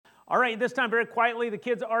All right, this time very quietly, the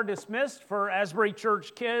kids are dismissed for Asbury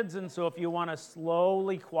Church kids, and so if you want to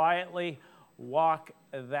slowly, quietly walk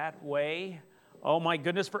that way. Oh my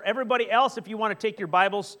goodness. For everybody else, if you want to take your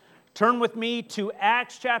Bibles, turn with me to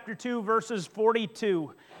Acts chapter 2, verses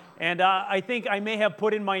 42. And I think I may have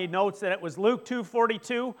put in my notes that it was Luke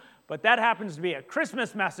 2:42, but that happens to be a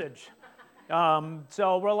Christmas message.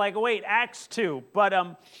 So we're like, wait, Acts 2.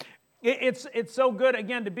 But it's so good,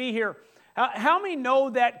 again, to be here. How many know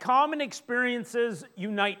that common experiences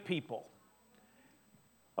unite people?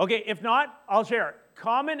 Okay, if not, I'll share it.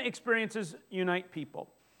 Common experiences unite people.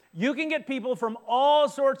 You can get people from all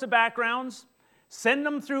sorts of backgrounds, send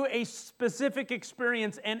them through a specific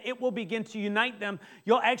experience, and it will begin to unite them.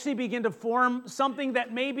 You'll actually begin to form something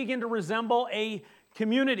that may begin to resemble a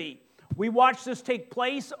community. We watched this take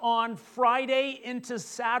place on Friday into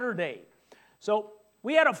Saturday. So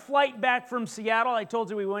we had a flight back from Seattle. I told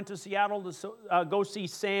you we went to Seattle to go see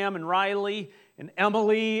Sam and Riley and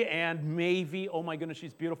Emily and Mavie. Oh my goodness,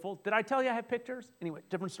 she's beautiful. Did I tell you I have pictures? Anyway,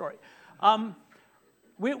 different story.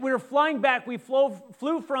 We were flying back. We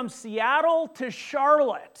flew from Seattle to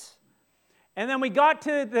Charlotte. And then we got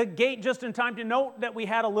to the gate just in time to note that we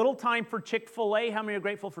had a little time for Chick-fil-A. How many are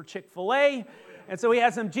grateful for Chick-fil-A? And so we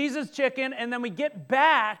had some Jesus chicken, and then we get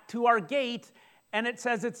back to our gate, and it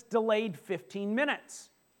says it's delayed 15 minutes.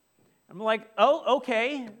 I'm like, oh,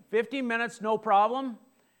 okay, 15 minutes, no problem.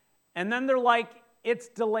 And then they're like, it's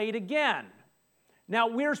delayed again. Now,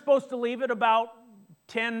 we were supposed to leave at about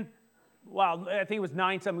 10, well, I think it was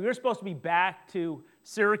 9 something. We were supposed to be back to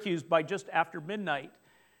Syracuse by just after midnight.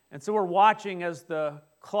 And so we're watching as the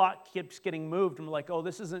clock keeps getting moved, and we're like, oh,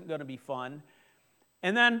 this isn't going to be fun.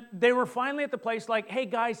 And then they were finally at the place like, hey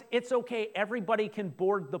guys, it's okay, everybody can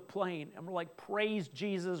board the plane. And we're like, praise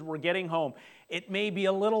Jesus, we're getting home. It may be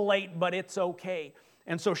a little late, but it's okay.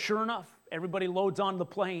 And so sure enough, everybody loads on the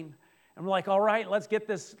plane. And we're like, all right, let's get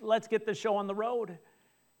this show on the road.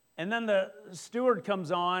 And then the steward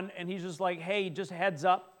comes on, and he's just like, hey, just heads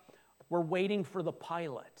up, we're waiting for the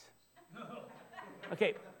pilot.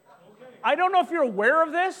 Okay, I don't know if you're aware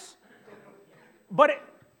of this, but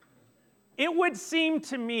it would seem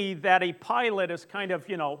to me that a pilot is kind of,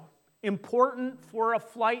 important for a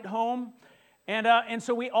flight home. And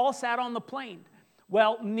so we all sat on the plane.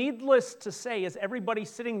 Well, needless to say, as everybody's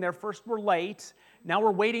sitting there, first we're late, now we're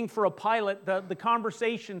waiting for a pilot, the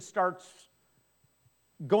conversation starts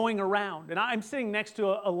going around. And I'm sitting next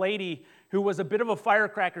to a lady who was a bit of a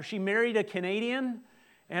firecracker. She married a Canadian,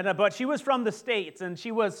 but she was from the States, and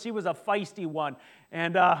she was a feisty one.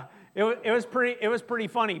 And it was pretty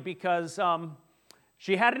funny because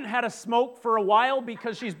she hadn't had a smoke for a while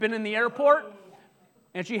because she's been in the airport,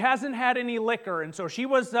 and she hasn't had any liquor, and so she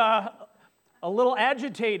was a little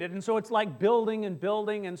agitated, and so it's like building and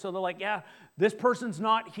building, and so they're like, yeah, this person's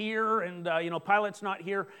not here, and pilot's not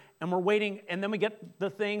here, and we're waiting, and then we get the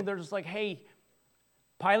thing. They're just like, hey,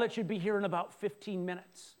 pilot should be here in about 15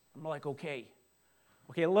 minutes. I'm like, okay,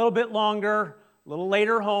 a little bit longer, a little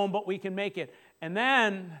later home, but we can make it. And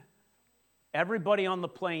then everybody on the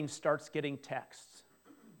plane starts getting texts.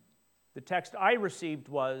 The text I received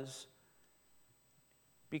was,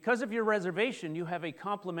 because of your reservation, you have a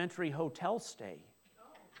complimentary hotel stay.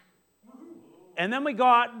 And then we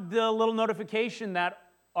got the little notification that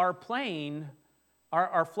our plane,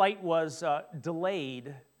 our flight was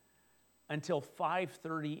delayed until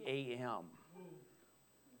 5:30 a.m.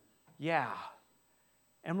 Yeah.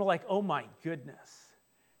 And we're like, oh my goodness.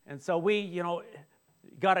 And so we,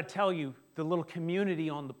 got to tell you, the little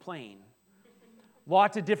community on the plane,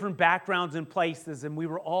 lots of different backgrounds and places, and we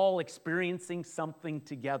were all experiencing something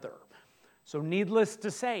together. So needless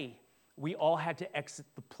to say, we all had to exit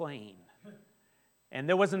the plane. And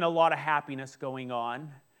there wasn't a lot of happiness going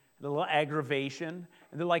on, a little aggravation.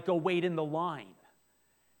 And they're like, go wait in the line.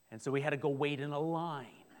 And so we had to go wait in a line.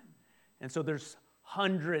 And so there's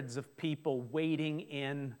hundreds of people waiting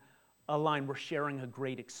in a line. We're sharing a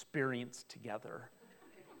great experience together.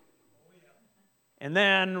 And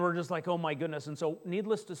then we're just like, oh my goodness. And so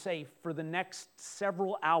needless to say, for the next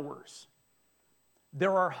several hours,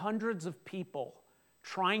 there are hundreds of people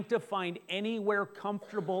trying to find anywhere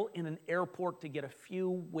comfortable in an airport to get a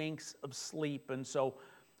few winks of sleep. And so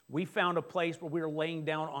we found a place where we were laying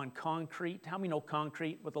down on concrete. How many know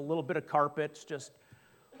concrete with a little bit of carpets? Just,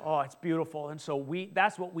 oh, it's beautiful. And so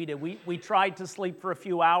that's what we did. We tried to sleep for a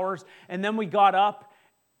few hours, and then we got up,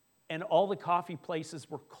 and all the coffee places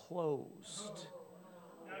were closed.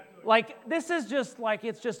 Like, this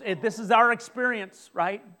is our experience,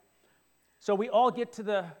 right? So we all get to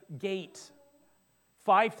the gate,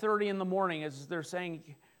 5:30 in the morning, as they're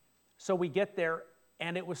saying. So we get there,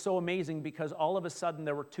 And it was so amazing because all of a sudden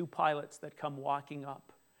there were two pilots that come walking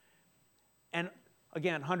up. And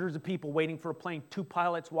again, hundreds of people waiting for a plane. Two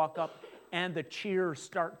pilots walk up and the cheers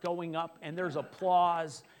start going up and there's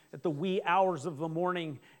applause at the wee hours of the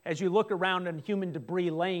morning as you look around and human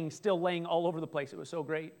debris still laying all over the place. It was so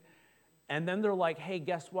great. And then they're like, hey,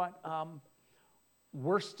 guess what?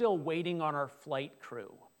 We're still waiting on our flight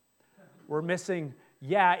crew. We're missing,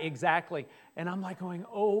 yeah, exactly. And I'm like going,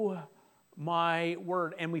 oh my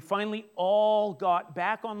word. And we finally all got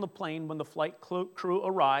back on the plane when the flight crew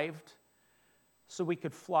arrived so we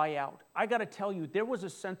could fly out. I got to tell you, there was a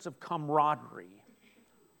sense of camaraderie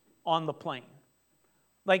on the plane.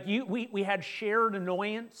 Like we had shared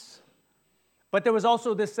annoyance, but there was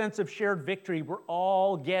also this sense of shared victory. We're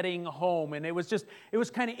all getting home. And it was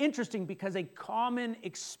kind of interesting because a common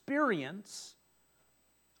experience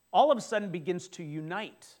all of a sudden begins to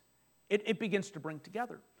unite. It begins to bring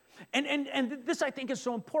together. And this, I think, is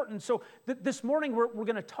so important. So this morning, we're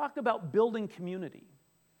going to talk about building community.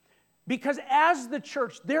 Because as the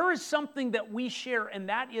church, there is something that we share, and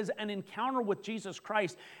that is an encounter with Jesus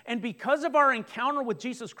Christ. And because of our encounter with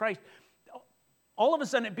Jesus Christ, all of a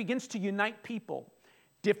sudden it begins to unite people.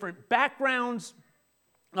 Different backgrounds,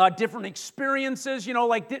 different experiences,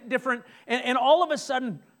 different. And all of a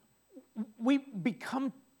sudden, we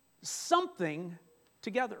become something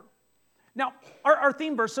together. Now, our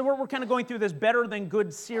theme verse, so we're kind of going through this Better Than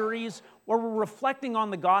Good series where we're reflecting on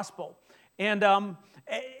the gospel. And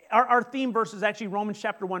our theme verse is actually Romans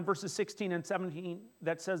chapter 1, verses 16 and 17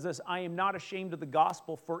 that says this, I am not ashamed of the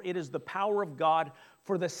gospel, for it is the power of God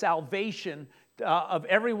for the salvation of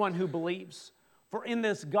everyone who believes. For in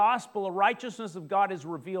this gospel, a righteousness of God is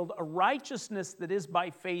revealed, a righteousness that is by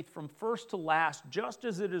faith from first to last, just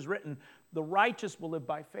as it is written, the righteous will live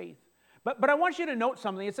by faith. But I want you to note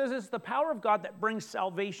something. It says it's the power of God that brings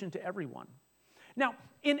salvation to everyone. Now,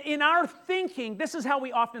 in our thinking, this is how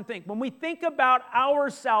we often think. When we think about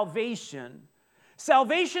our salvation,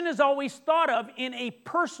 salvation is always thought of in a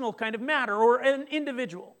personal kind of matter or an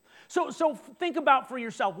individual. So think about for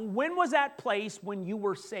yourself, when was that place when you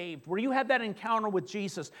were saved, where you had that encounter with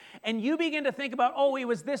Jesus, and you begin to think about, oh, it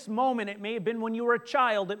was this moment. It may have been when you were a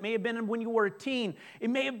child. It may have been when you were a teen. It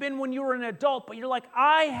may have been when you were an adult, but you're like,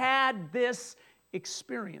 I had this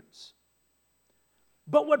experience.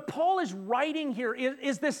 But what Paul is writing here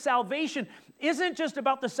is this salvation isn't just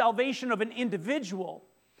about the salvation of an individual.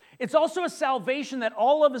 It's also a salvation that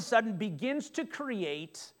all of a sudden begins to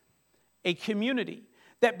create a community,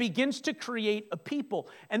 that begins to create a people.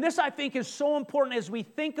 And this, I think, is so important as we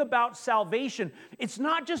think about salvation. It's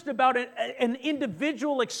not just about an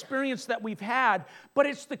individual experience that we've had, but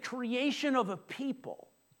it's the creation of a people.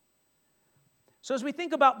 So as we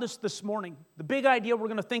think about this morning, the big idea we're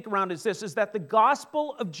going to think around is this, is that the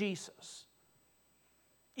gospel of Jesus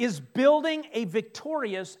is building a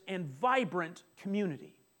victorious and vibrant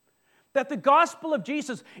community. That the gospel of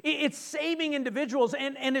Jesus, it's saving individuals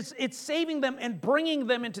and it's saving them and bringing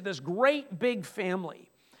them into this great big family.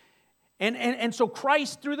 And so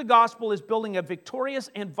Christ, through the gospel, is building a victorious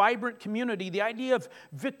and vibrant community. The idea of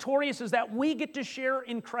victorious is that we get to share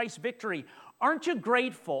in Christ's victory. Aren't you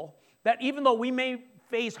grateful that even though we may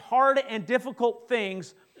face hard and difficult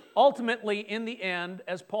things, ultimately, in the end,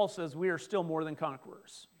 as Paul says, we are still more than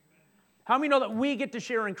conquerors? How many know that we get to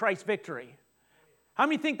share in Christ's victory? How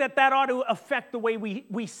many think that ought to affect the way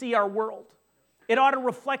we see our world? It ought to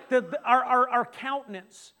reflect our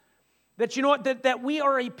countenance. That you know what, that we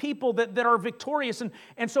are a people that are victorious.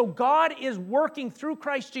 And so God is working through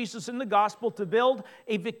Christ Jesus in the gospel to build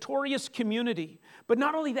a victorious community. But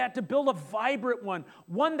not only that, to build a vibrant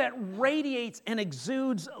one that radiates and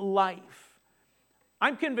exudes life.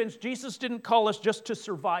 I'm convinced Jesus didn't call us just to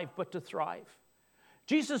survive, but to thrive.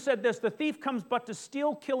 Jesus said this, the thief comes but to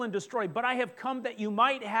steal, kill, and destroy, but I have come that you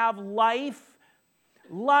might have life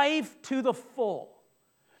to the full.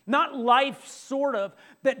 Not life, sort of,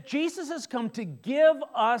 that Jesus has come to give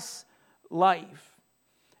us life.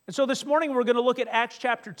 And so this morning we're going to look at Acts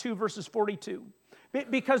chapter 2, verses 42.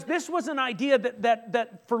 Because this was an idea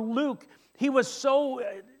that for Luke, he was so,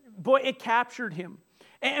 it captured him.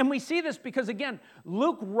 And we see this because, again,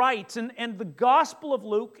 Luke writes, and the Gospel of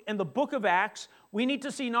Luke and the book of Acts, we need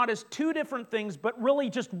to see not as two different things, but really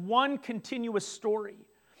just one continuous story.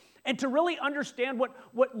 And to really understand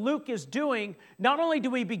what Luke is doing, not only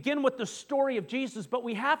do we begin with the story of Jesus, but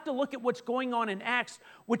we have to look at what's going on in Acts,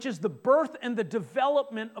 which is the birth and the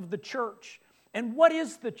development of the church. And what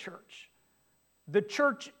is the church? The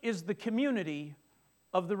church is the community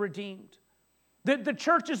of the redeemed. The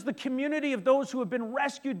church is the community of those who have been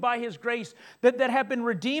rescued by His grace, that have been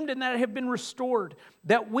redeemed and that have been restored,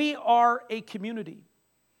 that we are a community.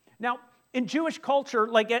 Now, in Jewish culture,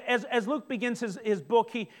 like as Luke begins his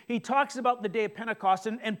book, he talks about the day of Pentecost,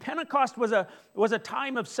 and Pentecost was a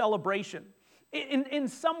time of celebration. In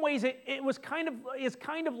some ways, is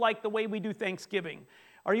kind of like the way we do Thanksgiving.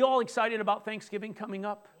 Are you all excited about Thanksgiving coming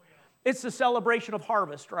up? It's the celebration of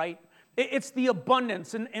harvest, right? It's the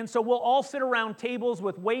abundance, and so we'll all sit around tables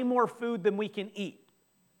with way more food than we can eat,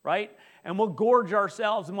 right? And we'll gorge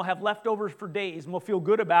ourselves, and we'll have leftovers for days, and we'll feel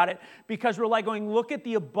good about it because we're like going, look at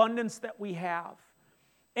the abundance that we have.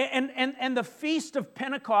 And the Feast of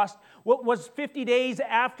Pentecost, what was 50 days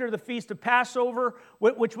after the Feast of Passover,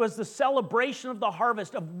 which was the celebration of the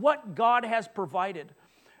harvest of what God has provided.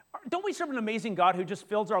 Don't we serve an amazing God who just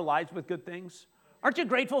fills our lives with good things? Aren't you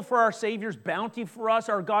grateful for our Savior's bounty for us,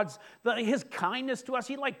 His kindness to us?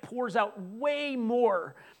 He pours out way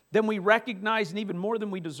more than we recognize and even more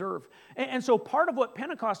than we deserve. And so part of what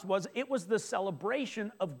Pentecost was, it was the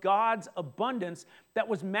celebration of God's abundance that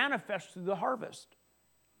was manifest through the harvest.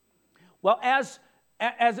 Well, as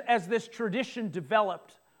this tradition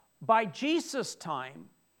developed, by Jesus' time,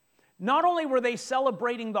 not only were they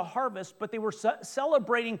celebrating the harvest, but they were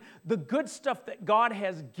celebrating the good stuff that God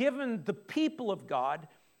has given the people of God.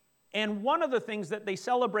 And one of the things that they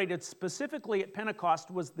celebrated specifically at Pentecost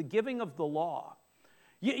was the giving of the law.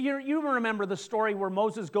 You remember the story where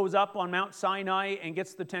Moses goes up on Mount Sinai and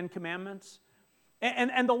gets the 10 Commandments?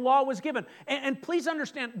 And the law was given. And please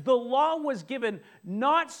understand, the law was given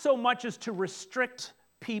not so much as to restrict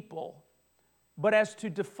people, but as to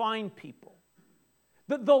define people.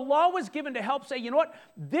 The law was given to help say, you know what,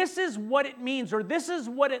 this is what it means, or this is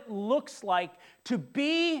what it looks like to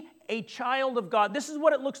be a child of God. This is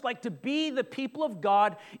what it looks like to be the people of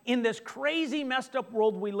God in this crazy, messed up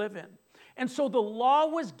world we live in. And so the law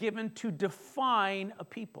was given to define a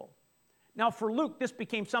people. Now for Luke, this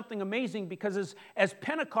became something amazing because as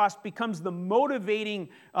Pentecost becomes the motivating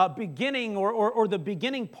beginning or the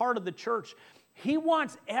beginning part of the church, he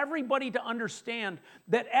wants everybody to understand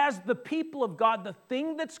that as the people of God, the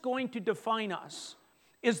thing that's going to define us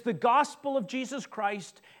is the gospel of Jesus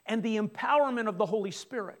Christ and the empowerment of the Holy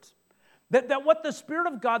Spirit. That what the Spirit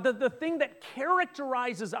of God, the thing that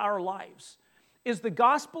characterizes our lives is the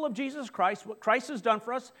gospel of Jesus Christ, what Christ has done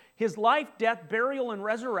for us, his life, death, burial, and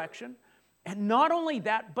resurrection. And not only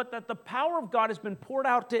that, but that the power of God has been poured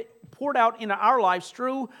out into our lives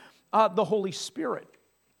through the Holy Spirit.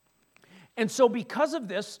 And so because of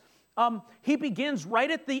this, he begins right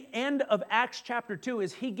at the end of Acts chapter 2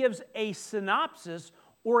 as he gives a synopsis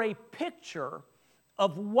or a picture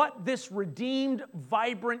of what this redeemed,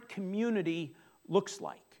 vibrant community looks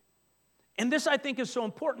like. And this, I think, is so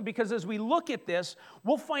important because as we look at this,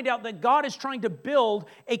 we'll find out that God is trying to build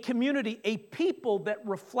a community, a people that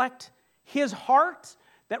reflect his heart,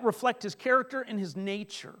 that reflect his character and his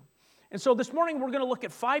nature. And so this morning, we're going to look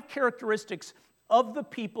at 5 characteristics of the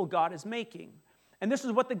people God is making. And this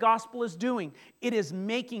is what the gospel is doing. It is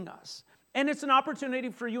making us. And it's an opportunity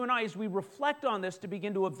for you and I, as we reflect on this, to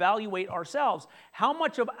begin to evaluate ourselves. How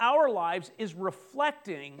much of our lives is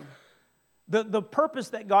reflecting the purpose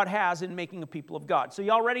that God has in making a people of God? So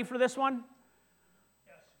y'all ready for this one?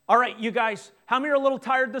 Yes. All right, you guys, how many are a little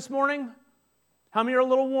tired this morning? How many are a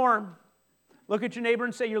little warm? Look at your neighbor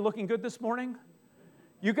and say, you're looking good this morning.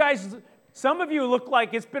 You guys, some of you look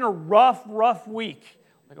like it's been a rough week.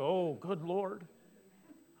 Like, oh, good Lord.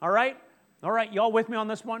 All right, y'all with me on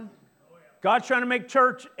this one? God's trying to make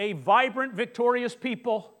church a vibrant, victorious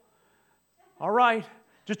people. All right,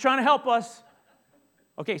 just trying to help us.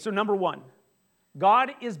 Okay, so number 1,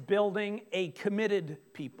 God is building a committed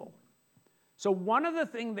people. So one of the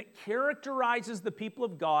things that characterizes the people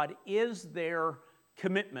of God is their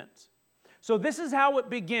commitment. So this is how it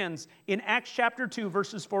begins in Acts chapter 2,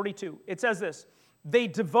 verses 42. It says this: they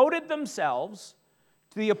devoted themselves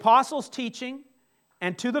to the apostles' teaching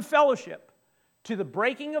and to the fellowship, to the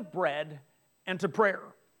breaking of bread and to prayer.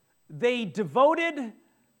 They devoted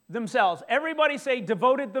themselves. Everybody say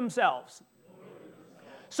devoted themselves.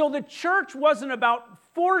 So the church wasn't about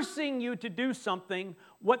forcing you to do something.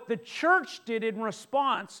 What the church did in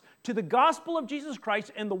response to the gospel of Jesus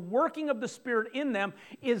Christ and the working of the Spirit in them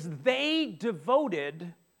is they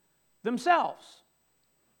devoted themselves.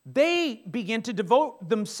 They begin to devote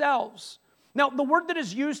themselves. Now, the word that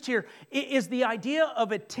is used here is the idea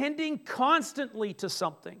of attending constantly to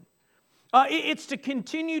something. It's to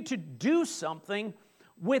continue to do something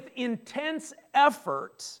with intense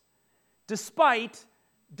effort despite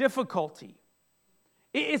difficulty.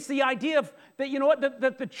 It's the idea of that, you know what,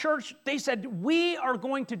 that the church, they said, we are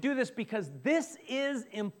going to do this because this is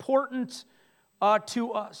important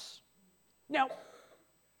to us. Now,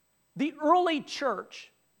 the early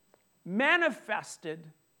church manifested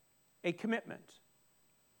a commitment.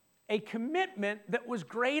 A commitment that was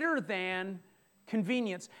greater than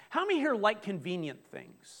convenience. How many here like convenient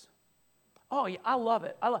things? Oh, yeah, I love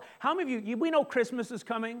it. How many of you, we know Christmas is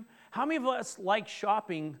coming. How many of us like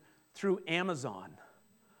shopping through Amazon?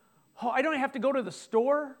 Oh, I don't have to go to the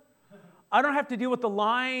store. I don't have to deal with the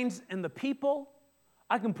lines and the people.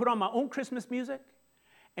 I can put on my own Christmas music,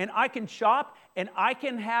 and I can shop, and I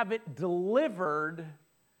can have it delivered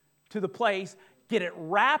to the place, get it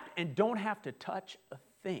wrapped, and don't have to touch a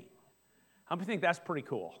thing. How many think that's pretty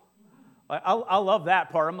cool? I love that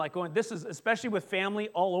part. I'm like going, this is, especially with family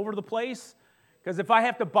all over the place, because if I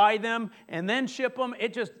have to buy them and then ship them,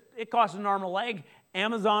 it costs an arm and a leg.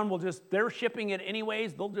 Amazon will they're shipping it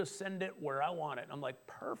anyways. They'll just send it where I want it. I'm like,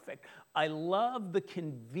 perfect. I love the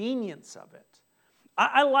convenience of it.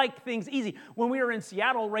 I like things easy. When we were in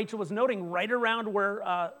Seattle, Rachel was noting right around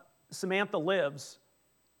where Samantha lives,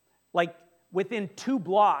 like within 2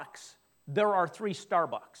 blocks, there are 3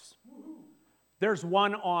 Starbucks. There's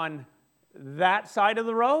one on that side of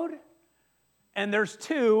the road, and there's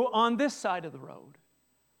 2 on this side of the road.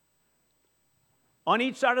 On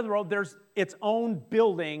each side of the road, there's its own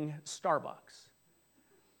building Starbucks.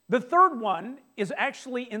 The third one is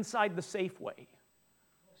actually inside the Safeway.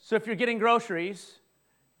 So if you're getting groceries,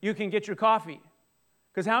 you can get your coffee.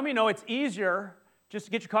 Because how many know it's easier just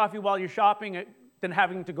to get your coffee while you're shopping than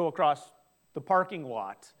having to go across the parking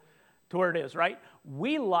lot to where it is, right?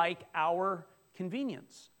 We like our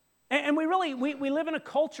convenience. And we live in a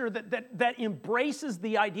culture that embraces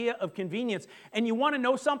the idea of convenience. And you want to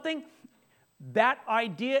know something? That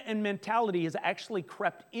idea and mentality has actually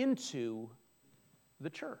crept into the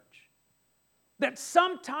church. That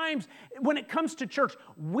sometimes when it comes to church,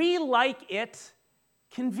 we like it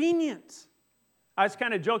convenient. I was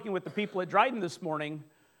kind of joking with the people at Dryden this morning,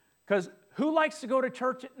 because who likes to go to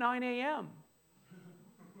church at 9 a.m.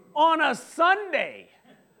 on a Sunday?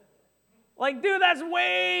 Like, dude, that's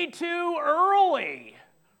way too early,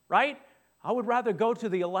 right? I would rather go to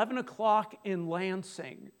the 11 o'clock in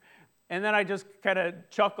Lansing. And then I just kind of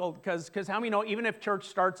chuckled, because how many know even if church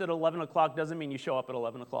starts at 11 o'clock doesn't mean you show up at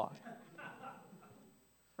 11 o'clock,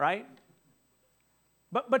 right?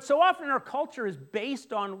 But so often our culture is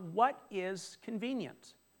based on what is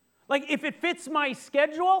convenient. Like, if it fits my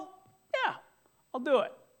schedule, yeah, I'll do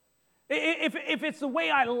it. If it's the way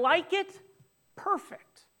I like it,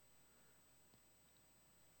 perfect.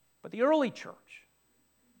 But the early church,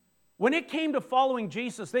 when it came to following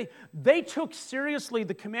Jesus, they took seriously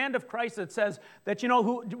the command of Christ that says that,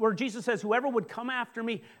 where Jesus says, whoever would come after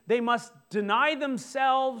me, they must deny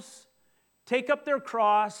themselves, take up their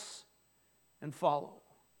cross, and follow.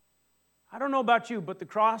 I don't know about you, but the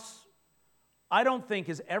cross, I don't think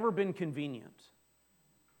has ever been convenient.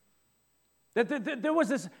 That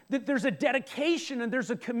there's a dedication and there's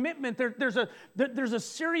a commitment, there's a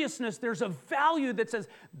seriousness, there's a value that says,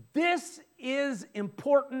 this is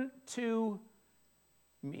important to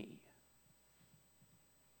me.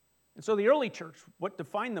 And so the early church, what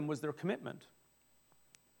defined them was their commitment.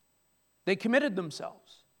 They committed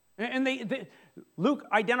themselves. And Luke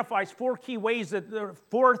identifies 4 key ways that there are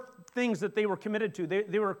 4 things that they were committed to.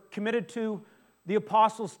 They were committed to the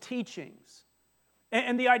apostles' teachings.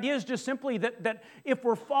 And the idea is just simply that if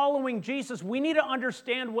we're following Jesus, we need to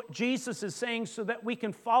understand what Jesus is saying so that we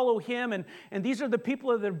can follow him. And these are the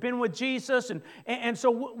people that have been with Jesus. And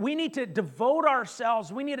so we need to devote ourselves.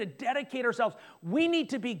 We need to dedicate ourselves. We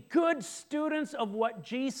need to be good students of what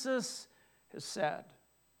Jesus has said.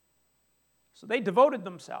 So they devoted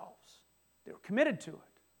themselves. They were committed to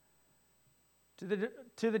it.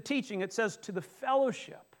 To the teaching, it says to the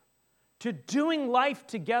fellowship, to doing life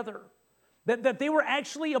together. That they were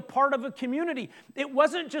actually a part of a community. It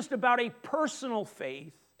wasn't just about a personal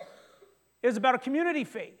faith. It was about a community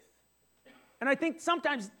faith. And I think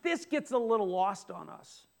sometimes this gets a little lost on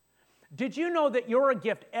us. Did you know that you're a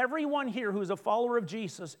gift? Everyone here who's a follower of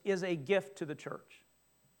Jesus is a gift to the church.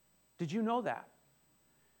 Did you know that?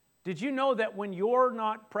 Did you know that when you're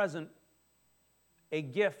not present, a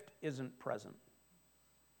gift isn't present?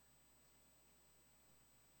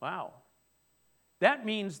 Wow. That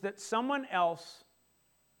means that someone else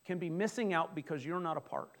can be missing out because you're not a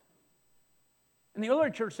part. And the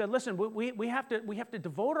early church said, listen, we have to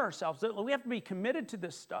devote ourselves. We have to be committed to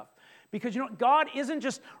this stuff. Because God isn't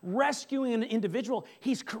just rescuing an individual.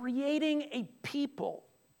 He's creating a people.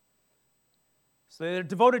 So they're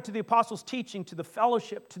devoted to the apostles' teaching, to the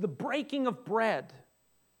fellowship, to the breaking of bread,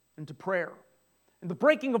 and to prayer. And the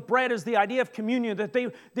breaking of bread is the idea of communion, that they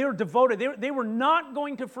were devoted. They were not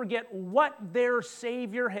going to forget what their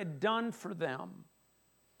Savior had done for them.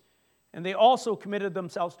 And they also committed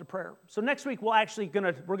themselves to prayer. So next week we're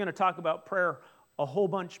going to talk about prayer a whole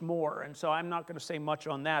bunch more. And so I'm not going to say much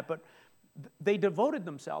on that, but they devoted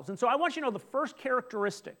themselves. And so I want you to know the first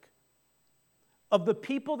characteristic of the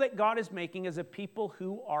people that God is making is a people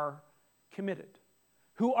who are committed,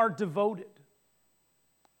 who are devoted.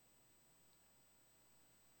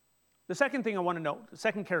 The second thing I want to note, the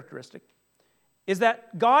second characteristic, is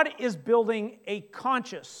that God is building a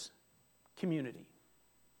conscious community.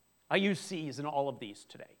 I use C's in all of these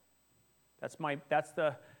today.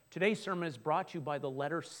 Today's sermon is brought to you by the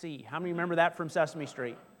letter C. How many remember that from Sesame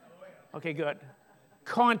Street? Okay, good.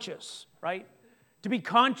 Conscious, right? To be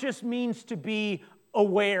conscious means to be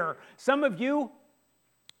aware. Some of you,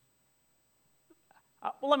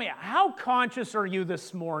 how conscious are you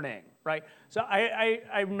this morning, right? So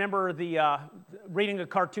I remember reading a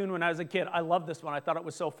cartoon when I was a kid. I loved this one. I thought it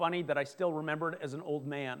was so funny that I still remember it as an old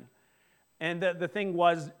man. And the thing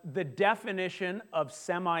was the definition of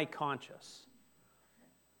semi-conscious.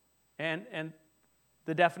 And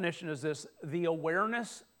the definition is this: the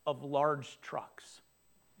awareness of large trucks.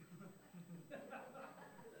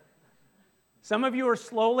 Some of you are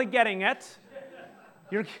slowly getting it.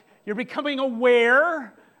 You're becoming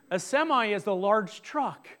aware. A semi is the large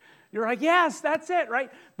truck. You're like, yes, that's it, right?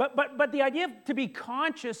 But the idea to be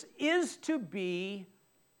conscious is to be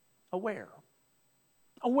aware.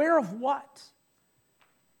 Aware of what?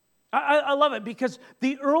 I love it because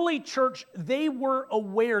the early church, they were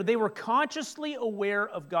aware. They were consciously aware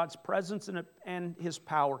of God's presence and His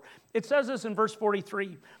power. It says this in verse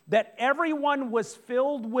 43, that everyone was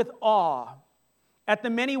filled with awe at the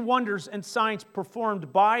many wonders and signs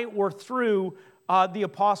performed by or through the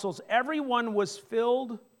apostles. Everyone was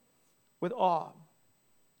filled with awe.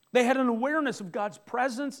 They had an awareness of God's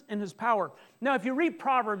presence and His power. Now, if you read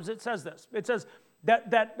Proverbs, it says this. It says that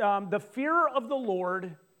the fear of the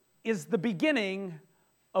Lord is the beginning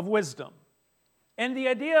of wisdom. And the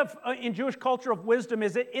idea in Jewish culture of wisdom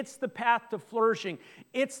is it's the path to flourishing.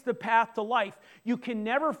 It's the path to life. You can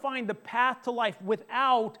never find the path to life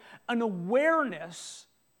without an awareness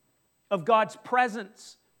of God's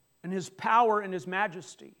presence and His power and His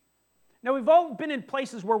majesty. Now, we've all been in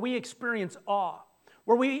places where we experience awe,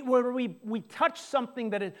 where we touch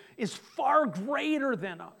something that is far greater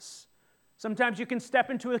than us. Sometimes you can step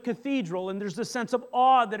into a cathedral and there's a sense of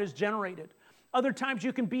awe that is generated. Other times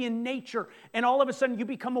you can be in nature and all of a sudden you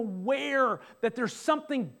become aware that there's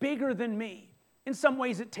something bigger than me. In some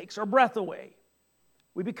ways it takes our breath away.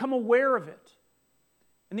 We become aware of it.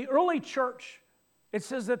 In the early church, it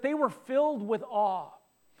says that they were filled with awe.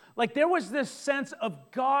 Like there was this sense of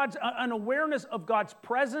an awareness of God's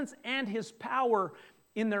presence and His power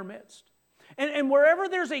in their midst. And wherever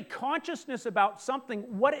there's a consciousness about something,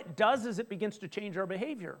 what it does is it begins to change our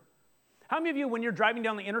behavior. How many of you, when you're driving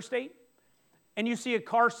down the interstate and you see a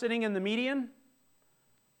car sitting in the median,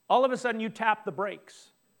 all of a sudden you tap the brakes?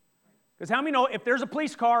 Because how many know if there's a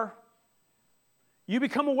police car, you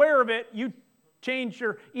become aware of it, you change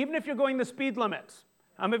even if you're going the speed limits.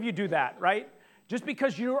 How many of you do that, right? Just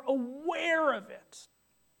because you're aware of it.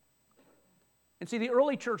 And see, the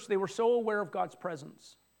early church, they were so aware of God's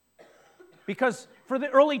presence. Because for the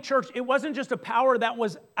early church, it wasn't just a power that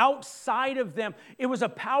was outside of them. It was a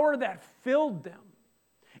power that filled them.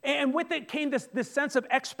 And with it came this sense of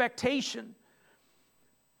expectation.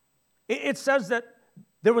 It says that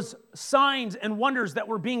there was signs and wonders that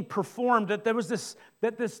were being performed, that there was this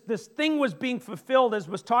thing was being fulfilled, as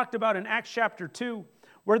was talked about in Acts chapter 2,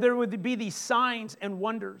 where there would be these signs and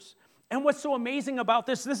wonders. And what's so amazing about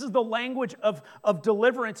this is the language of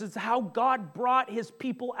deliverance. It's how God brought His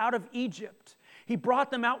people out of Egypt. He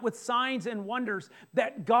brought them out with signs and wonders,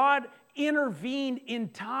 that God intervened in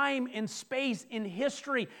time and space, in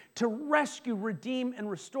history, to rescue, redeem, and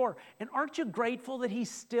restore. And aren't you grateful that He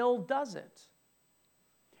still does it?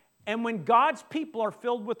 And when God's people are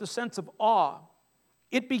filled with a sense of awe,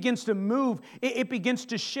 it begins to move. It begins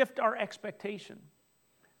to shift our expectation.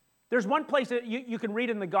 There's one place that you can read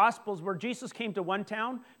in the Gospels where Jesus came to one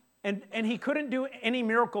town and He couldn't do any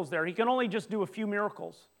miracles there. He can only just do a few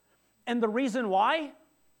miracles. And the reason why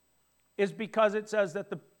is because it says that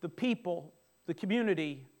the people, the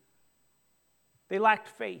community, they lacked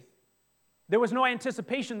faith. There was no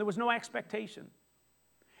anticipation. There was no expectation.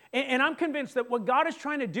 And I'm convinced that what God is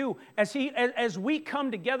trying to do as we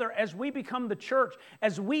come together, as we become the church,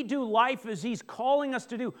 as we do life as He's calling us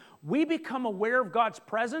to do, we become aware of God's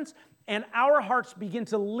presence and our hearts begin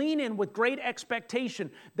to lean in with great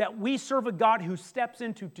expectation that we serve a God who steps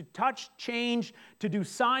into to touch, change, to do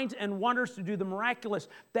signs and wonders, to do the miraculous,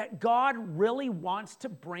 that God really wants to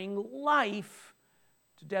bring life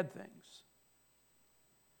to dead things.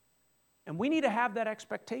 And we need to have that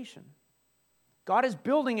expectation. God is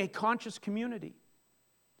building a conscious community.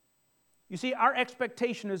 You see, our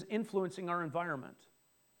expectation is influencing our environment.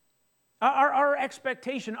 Our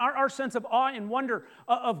expectation, our sense of awe and wonder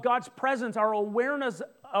of God's presence, our awareness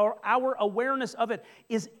of it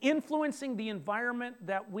is influencing the environment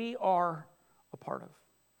that we are a part of.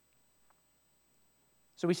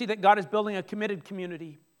 So we see that God is building a committed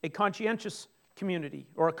community, a conscientious community,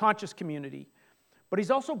 or a conscious community. But He's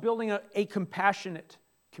also building a compassionate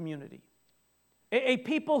community. A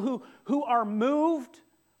people who are moved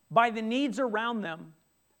by the needs around them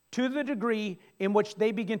to the degree in which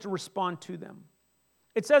they begin to respond to them.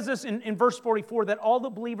 It says this in verse 44, that all the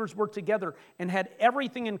believers were together and had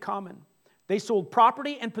everything in common. They sold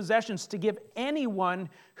property and possessions to give anyone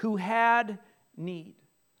who had need.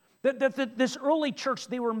 This early church,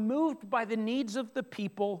 they were moved by the needs of the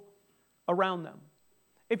people around them.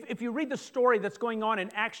 If you read the story that's going on in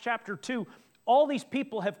Acts chapter 2, all these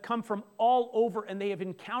people have come from all over and they have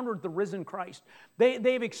encountered the risen Christ.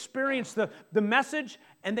 They've experienced the message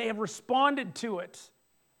and they have responded to it.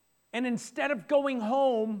 And instead of going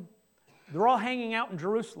home, they're all hanging out in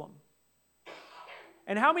Jerusalem.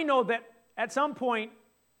 And how many know that at some point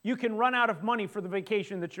you can run out of money for the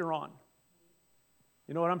vacation that you're on?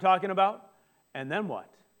 You know what I'm talking about? And then what?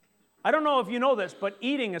 I don't know if you know this, but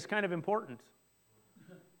eating is kind of important.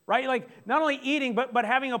 Right? Like, not only eating, but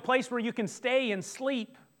having a place where you can stay and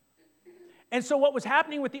sleep. And so what was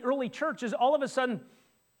happening with the early church is all of a sudden,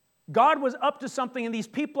 God was up to something, and these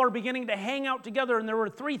people are beginning to hang out together, and there were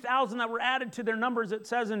 3,000 that were added to their numbers, it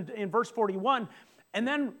says in verse 41. And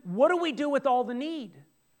then, what do we do with all the need?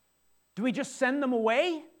 Do we just send them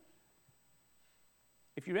away?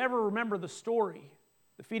 If you ever remember the story,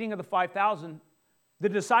 the feeding of the 5,000, the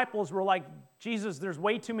disciples were like, Jesus, there's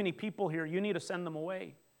way too many people here. You need to send them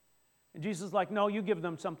away. And Jesus is like, no, you give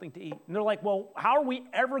them something to eat. And they're like, well, how are we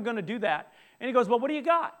ever going to do that? And he goes, well, what do you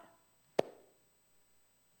got?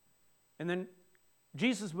 And then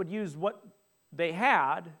Jesus would use what they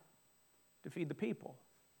had to feed the people.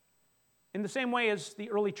 In the same way as the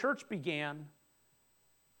early church began,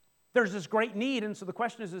 there's this great need, and so the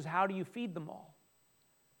question is how do you feed them all?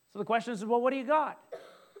 So the question is, well, what do you got?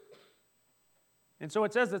 And so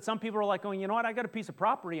it says that some people are like going, you know what, I got a piece of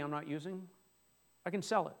property I'm not using. I can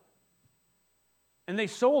sell it. And they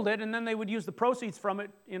sold it, and then they would use the proceeds from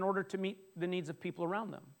it in order to meet the needs of people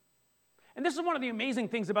around them. And this is one of the amazing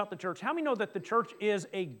things about the church. How many know that the church is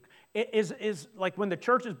like when the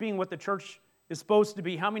church is being what the church is supposed to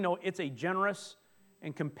be, how many know it's a generous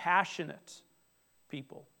and compassionate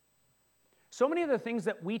people? So many of the things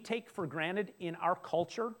that we take for granted in our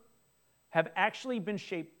culture have actually been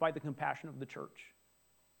shaped by the compassion of the church.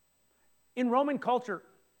 In Roman culture,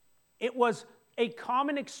 it was a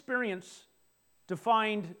common experience to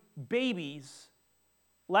find babies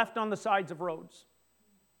left on the sides of roads,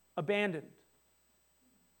 abandoned.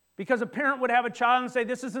 Because a parent would have a child and say,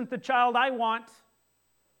 this isn't the child I want.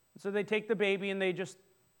 So they take the baby and they just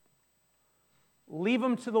leave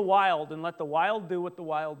them to the wild and let the wild do what the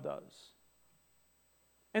wild does.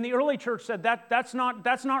 And the early church said, that's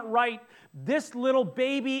not right. This little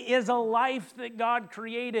baby is a life that God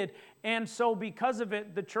created. And so because of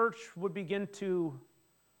it, the church would begin to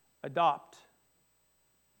adopt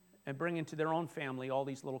and bring into their own family all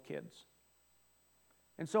these little kids.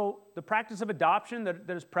 And so the practice of adoption that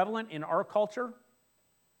is prevalent in our culture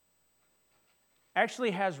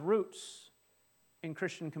actually has roots in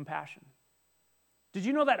Christian compassion. Did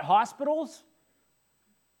you know that hospitals,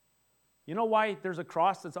 you know why there's a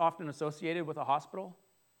cross that's often associated with a hospital?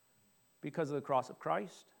 Because of the cross of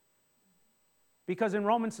Christ. Because in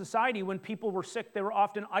Roman society, when people were sick, they were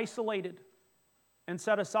often isolated and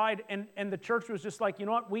set aside. And the church was just like, you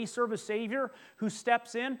know what? We serve a Savior who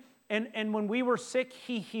steps in. And when we were sick,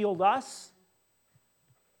 He healed us.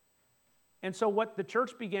 And so what the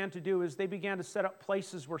church began to do is they began to set up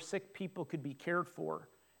places where sick people could be cared for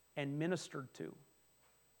and ministered to.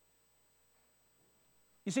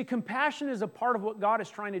 You see, compassion is a part of what God is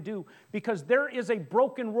trying to do because there is a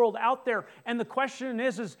broken world out there. And the question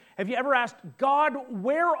is have you ever asked, God,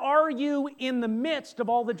 where are you in the midst of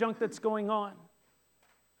all the junk that's going on?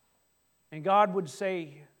 And God would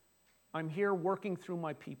say, I'm here working through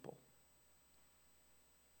my people.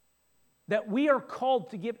 That we are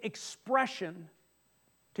called to give expression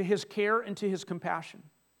to His care and to His compassion.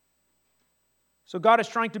 So God is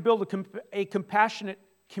trying to build a compassionate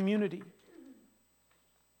community.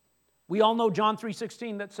 We all know John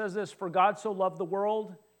 3:16 that says this, for God so loved the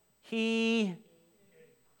world, He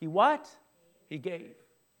what? He gave.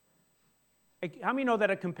 How many know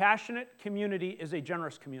that a compassionate community is a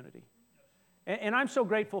generous community? And I'm so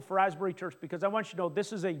grateful for Asbury Church because I want you to know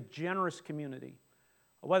this is a generous community.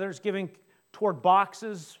 Whether it's giving toward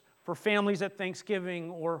boxes for families at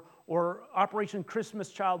Thanksgiving or Operation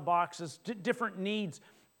Christmas Child boxes, different needs.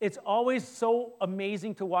 It's always so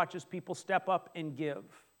amazing to watch as people step up and give.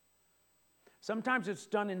 Sometimes it's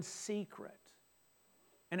done in secret,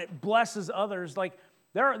 and it blesses others. Like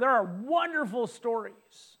there are wonderful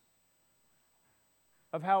stories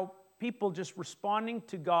of how people just responding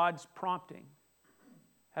to God's prompting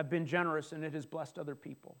have been generous, and it has blessed other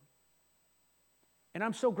people. And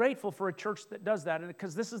I'm so grateful for a church that does that, and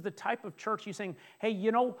because this is the type of church you're saying, hey,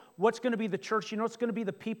 you know what's going to be the church? You know what's going to be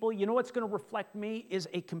the people? You know what's going to reflect me is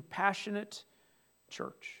a compassionate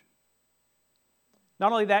church.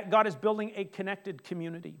 Not only that, God is building a connected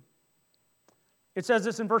community. It says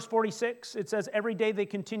this in verse 46. It says, every day they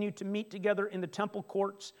continued to meet together in the temple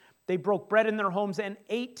courts. They broke bread in their homes and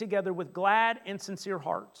ate together with glad and sincere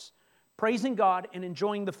hearts, praising God and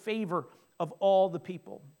enjoying the favor of all the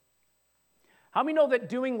people. How many know that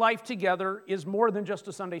doing life together is more than just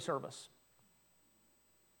a Sunday service?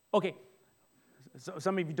 Okay, so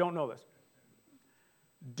some of you don't know this.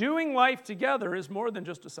 Doing life together is more than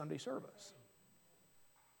just a Sunday service.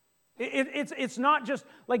 It's not just,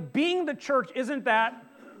 like being the church isn't that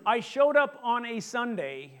I showed up on a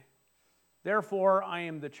Sunday, therefore I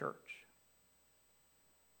am the church.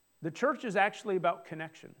 The church is actually about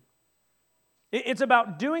connection. It's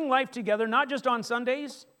about doing life together, not just on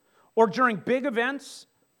Sundays, or during big events.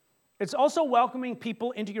 It's also welcoming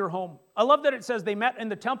people into your home. I love that it says they met in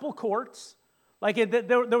the temple courts. Like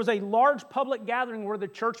there was a large public gathering where the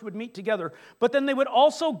church would meet together. But then they would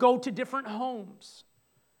also go to different homes.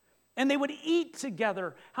 And they would eat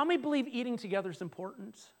together. How many believe eating together is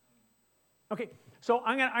important? Okay, so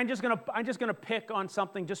I'm just gonna pick on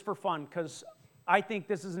something just for fun because I think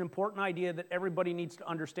this is an important idea that everybody needs to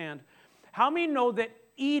understand. How many know that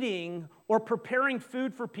eating or preparing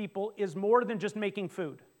food for people is more than just making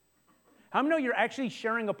food? How many know you're actually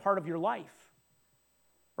sharing a part of your life?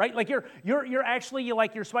 Right? Like you're actually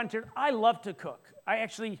like you're sweating. I love to cook. I'm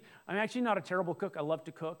actually not a terrible cook. I love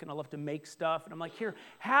to cook and I love to make stuff. And I'm like, here,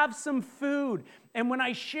 have some food. And when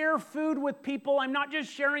I share food with people, I'm not just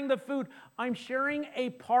sharing the food. I'm sharing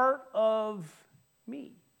a part of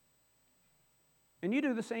me. And you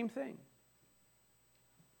do the same thing.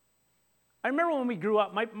 I remember when we grew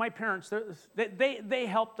up, my parents, they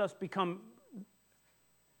helped us become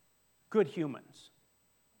good humans.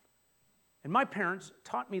 And my parents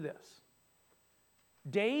taught me this.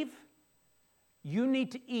 Dave, you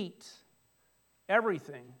need to eat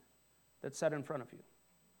everything that's set in front of you.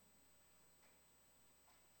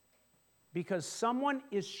 Because someone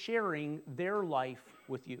is sharing their life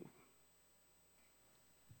with you.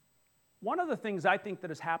 One of the things I think that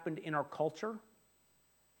has happened in our culture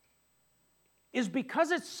is because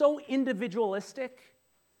it's so individualistic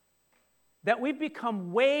that we've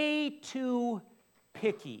become way too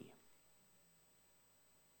picky.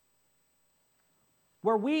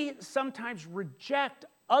 Where we sometimes reject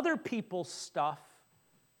other people's stuff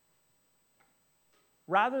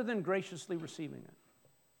rather than graciously receiving it.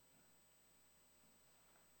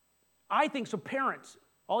 I think so. Parents,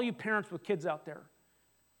 all you parents with kids out there,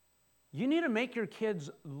 you need to make your kids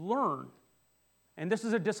learn, and this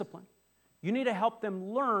is a discipline. You need to help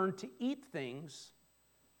them learn to eat things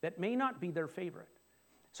that may not be their favorite.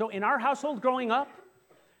 So in our household growing up,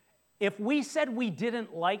 if we said we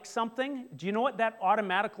didn't like something, do you know what that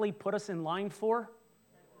automatically put us in line for?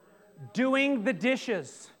 Doing the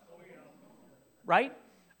dishes. Right?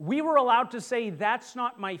 We were allowed to say, that's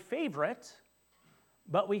not my favorite,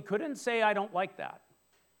 but we couldn't say, I don't like that.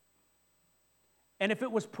 And if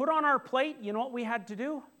it was put on our plate, you know what we had to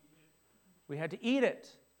do? We had to eat it.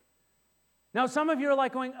 Now, some of you are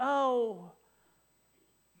like going, oh,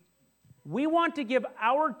 we want to give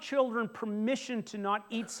our children permission to not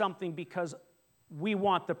eat something because we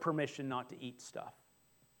want the permission not to eat stuff.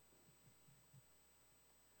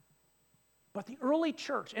 But the early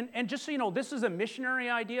church, and just so you know, this is a missionary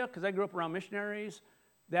idea because I grew up around missionaries,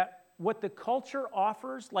 that what the culture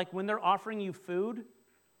offers, like when they're offering you food,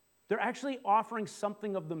 they're actually offering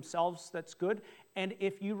something of themselves that's good. And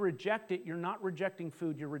if you reject it, you're not rejecting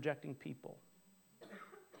food, you're rejecting people.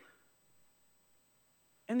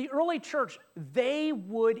 In the early church, they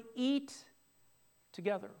would eat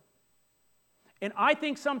together. And I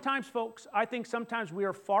think sometimes, folks, we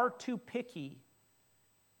are far too picky.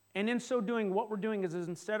 And in so doing, what we're doing is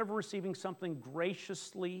instead of receiving something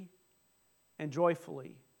graciously and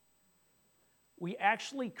joyfully, we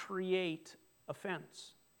actually create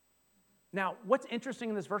offense. Now, what's interesting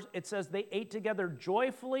in this verse, it says they ate together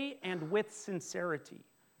joyfully and with sincerity.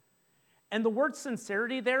 And the word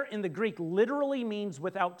sincerity there in the Greek literally means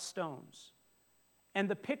without stones. And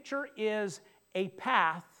the picture is a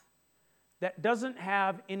path that doesn't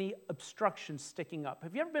have any obstructions sticking up.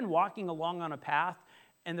 Have you ever been walking along on a path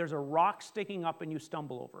and there's a rock sticking up and you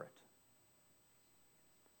stumble over it?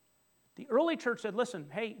 The early church said, listen,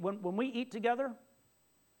 hey, when we eat together,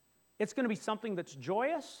 it's going to be something that's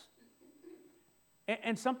joyous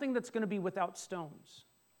and something that's going to be without stones.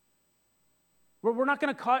 We're not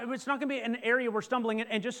going to it's not going to be an area we're stumbling in.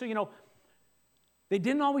 And just so you know, they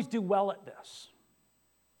didn't always do well at this.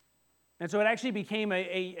 And so it actually became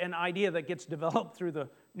an idea that gets developed through the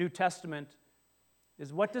New Testament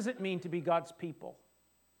is what does it mean to be God's people?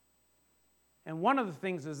 And one of the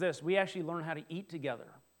things is this, we actually learn how to eat together.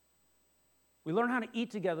 We learn how to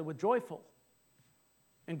eat together with joyful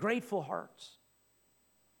and grateful hearts.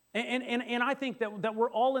 And I think that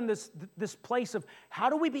we're all in this place of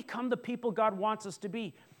how do we become the people God wants us to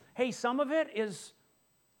be? Hey, some of it is,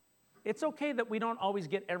 it's okay that we don't always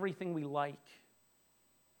get everything we like,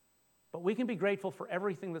 but we can be grateful for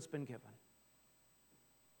everything that's been given.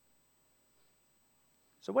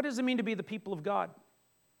 So what does it mean to be the people of God?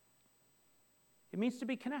 It means to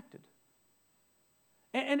be connected.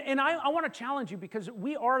 And I want to challenge you because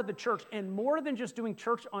we are the church, and more than just doing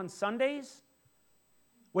church on Sundays,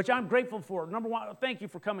 which I'm grateful for. Number one, thank you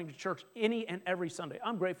for coming to church any and every Sunday.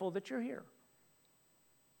 I'm grateful that you're here.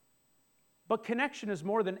 But connection is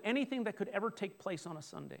more than anything that could ever take place on a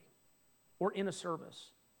Sunday or in a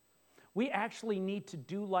service. We actually need to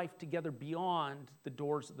do life together beyond the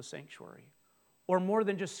doors of the sanctuary or more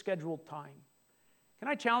than just scheduled time. Can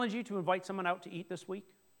I challenge you to invite someone out to eat this week?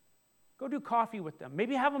 Go do coffee with them.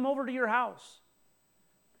 Maybe have them over to your house.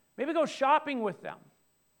 Maybe go shopping with them.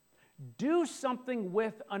 Do something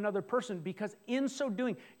with another person because in so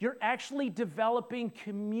doing, you're actually developing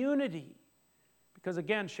community. Because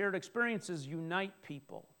again, shared experiences unite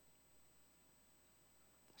people.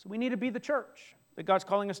 So we need to be the church that God's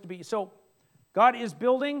calling us to be. So God is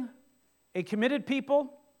building a committed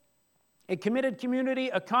people, a committed community,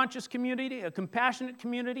 a conscious community, a compassionate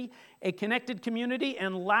community, a connected community,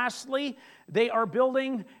 and lastly, they are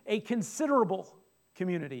building a considerable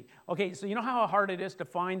community. Okay, so you know how hard it is to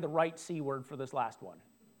find the right C word for this last one?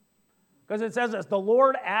 Because it says this, the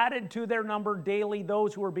Lord added to their number daily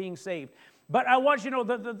those who are being saved. But I want you to know,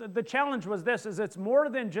 the challenge was this, is it's more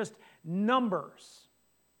than just numbers.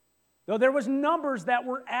 Though there was numbers that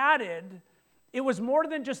were added, it was more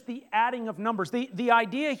than just the adding of numbers. The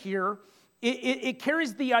idea here, it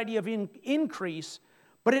carries the idea of increase,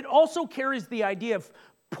 but it also carries the idea of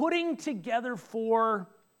putting together for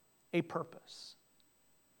a purpose.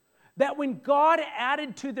 That when God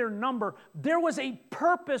added to their number, there was a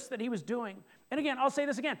purpose that he was doing. And again, I'll say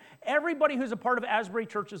this again. Everybody who's a part of Asbury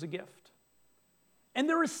Church is a gift. And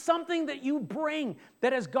there is something that you bring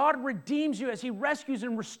that as God redeems you, as he rescues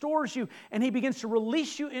and restores you, and he begins to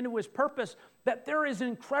release you into his purpose, that there is an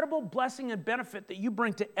incredible blessing and benefit that you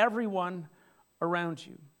bring to everyone around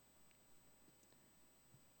you.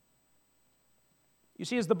 You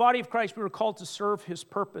see, as the body of Christ, we were called to serve his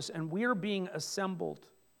purpose, and we are being assembled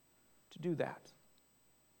to do that.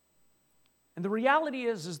 And the reality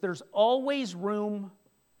is there's always room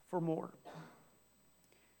for more.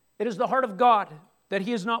 It is the heart of God that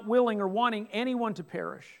he is not willing or wanting anyone to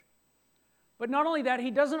perish. But not only that, he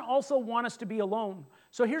doesn't also want us to be alone.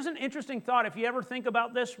 So here's an interesting thought. If you ever think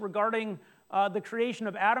about this regarding the creation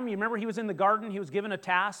of Adam, you remember he was in the garden, he was given a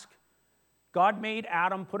task. God made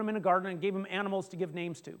Adam, put him in a garden, and gave him animals to give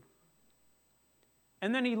names to.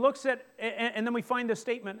 And then he looks at, and then we find this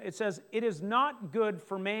statement. It says, it is not good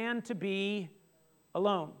for man to be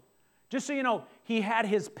alone. Just so you know, he had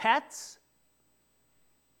his pets,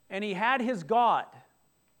 and he had his God,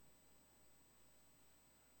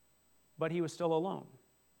 but he was still alone.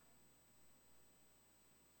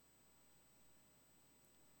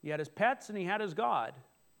 He had his pets and he had his God,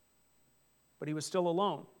 but he was still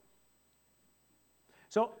alone.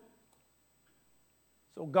 So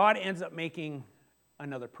God ends up making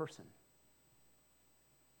another person.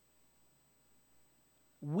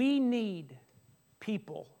 We need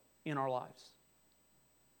people in our lives.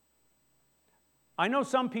 I know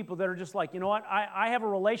some people that are just like, you know what, I have a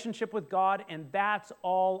relationship with God and that's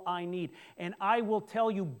all I need. And I will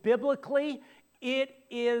tell you, biblically, it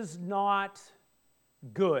is not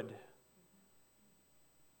good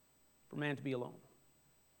for man to be alone.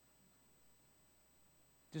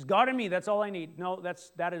 Just God and me, that's all I need. No,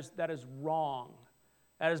 that is wrong.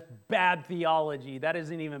 That is bad theology. That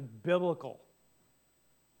isn't even biblical.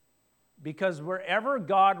 Because wherever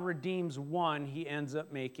God redeems one, he ends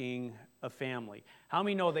up making a family. How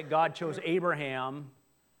many know that God chose Abraham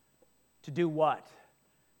To do what?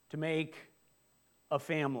 To make a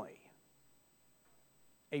family,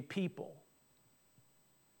 a people.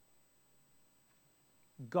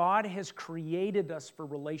 God has created us for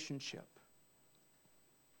relationship.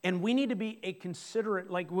 And we need to be a considerate,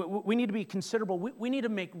 we need to be considerable. We need to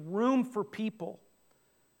make room for people.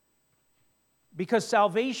 Because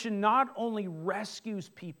salvation not only rescues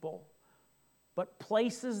people, but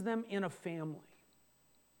places them in a family.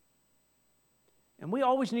 And we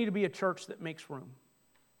always need to be a church that makes room.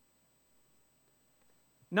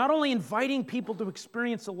 Not only inviting people to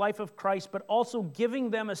experience the life of Christ, but also giving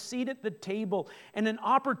them a seat at the table and an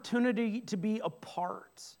opportunity to be a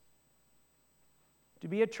part. To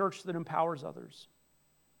be a church that empowers others.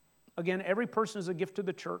 Again, every person is a gift to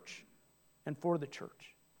the church and for the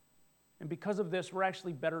church. And because of this, we're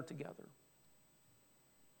actually better together.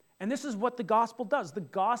 And this is what the gospel does. The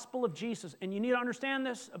gospel of Jesus, and you need to understand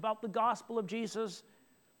this about the gospel of Jesus,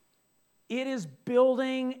 it is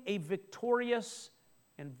building a victorious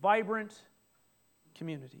and vibrant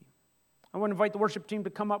community. I want to invite the worship team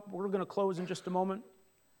to come up. We're going to close in just a moment.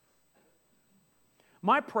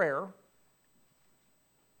 My prayer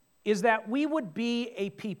is that we would be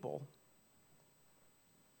a people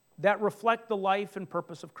that reflect the life and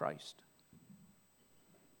purpose of Christ.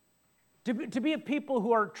 To be a people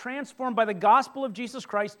who are transformed by the gospel of Jesus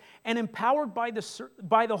Christ and empowered by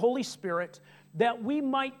the Holy Spirit, that we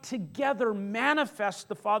might together manifest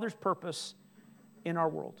the Father's purpose in our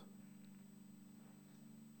world.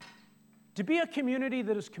 To be a community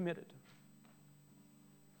that is committed.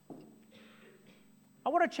 I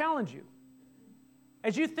want to challenge you.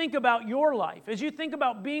 As you think about your life, as you think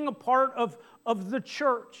about being a part of the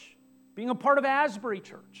church, being a part of Asbury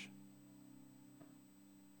Church,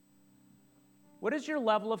 what is your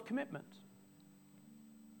level of commitment?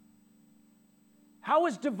 How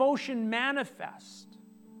is devotion manifest?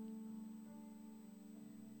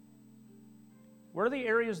 Where are the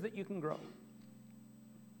areas that you can grow?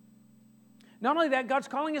 Not only that, God's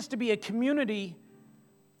calling us to be a community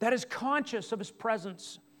that is conscious of His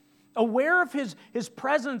presence, aware of His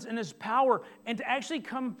presence and His power, and to actually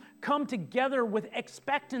come together with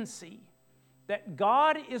expectancy that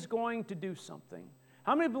God is going to do something.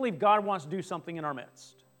 How many believe God wants to do something in our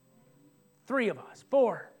midst? 3 of us,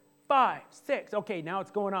 4, 5, 6. Okay, now it's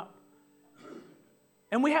going up.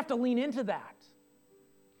 And we have to lean into that.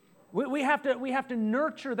 We have to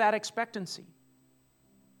nurture that expectancy.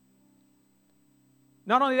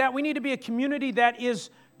 Not only that, we need to be a community that is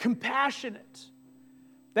compassionate,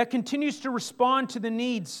 that continues to respond to the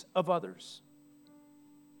needs of others.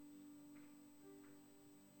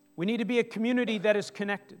 We need to be a community that is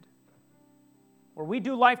connected, where we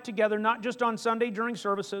do life together, not just on Sunday during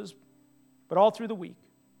services, but all through the week.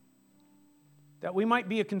 That we might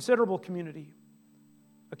be a considerable community,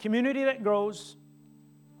 a community that grows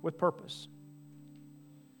with purpose.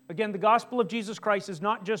 Again, the gospel of Jesus Christ is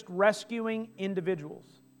not just rescuing individuals,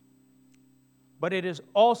 but it is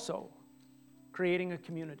also creating a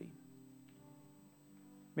community.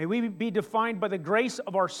 May we be defined by the grace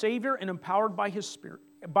of our Savior and empowered by His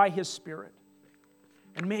Spirit.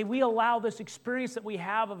 And may we allow this experience that we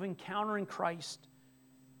have of encountering Christ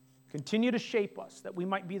continue to shape us, that we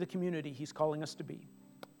might be the community He's calling us to be.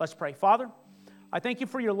 Let's pray. Father, I thank You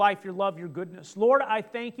for Your life, Your love, Your goodness. Lord, I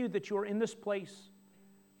thank You that You are in this place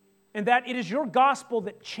and that it is Your gospel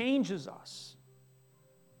that changes us.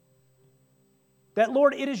 That,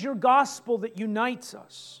 Lord, it is Your gospel that unites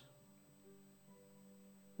us.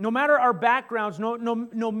 No matter our backgrounds,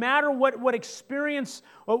 no matter what experience,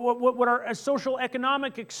 what our social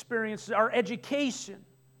economic experience, our education,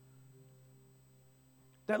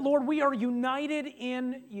 that, Lord, we are united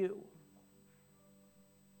in You.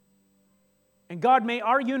 And God, may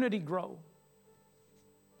our unity grow.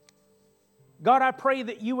 God, I pray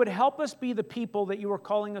that You would help us be the people that You are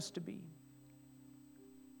calling us to be.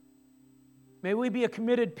 May we be a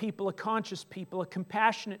committed people, a conscious people, a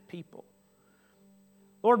compassionate people.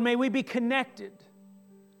 Lord, may we be connected.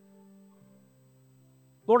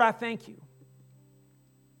 Lord, I thank You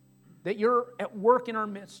that You're at work in our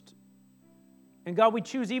midst. And God, we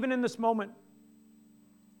choose even in this moment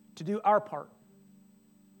to do our part.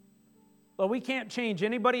 Lord, we can't change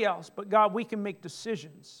anybody else, but God, we can make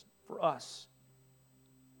decisions for us.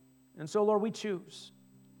 And so, Lord, we choose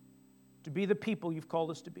to be the people You've called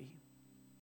us to be.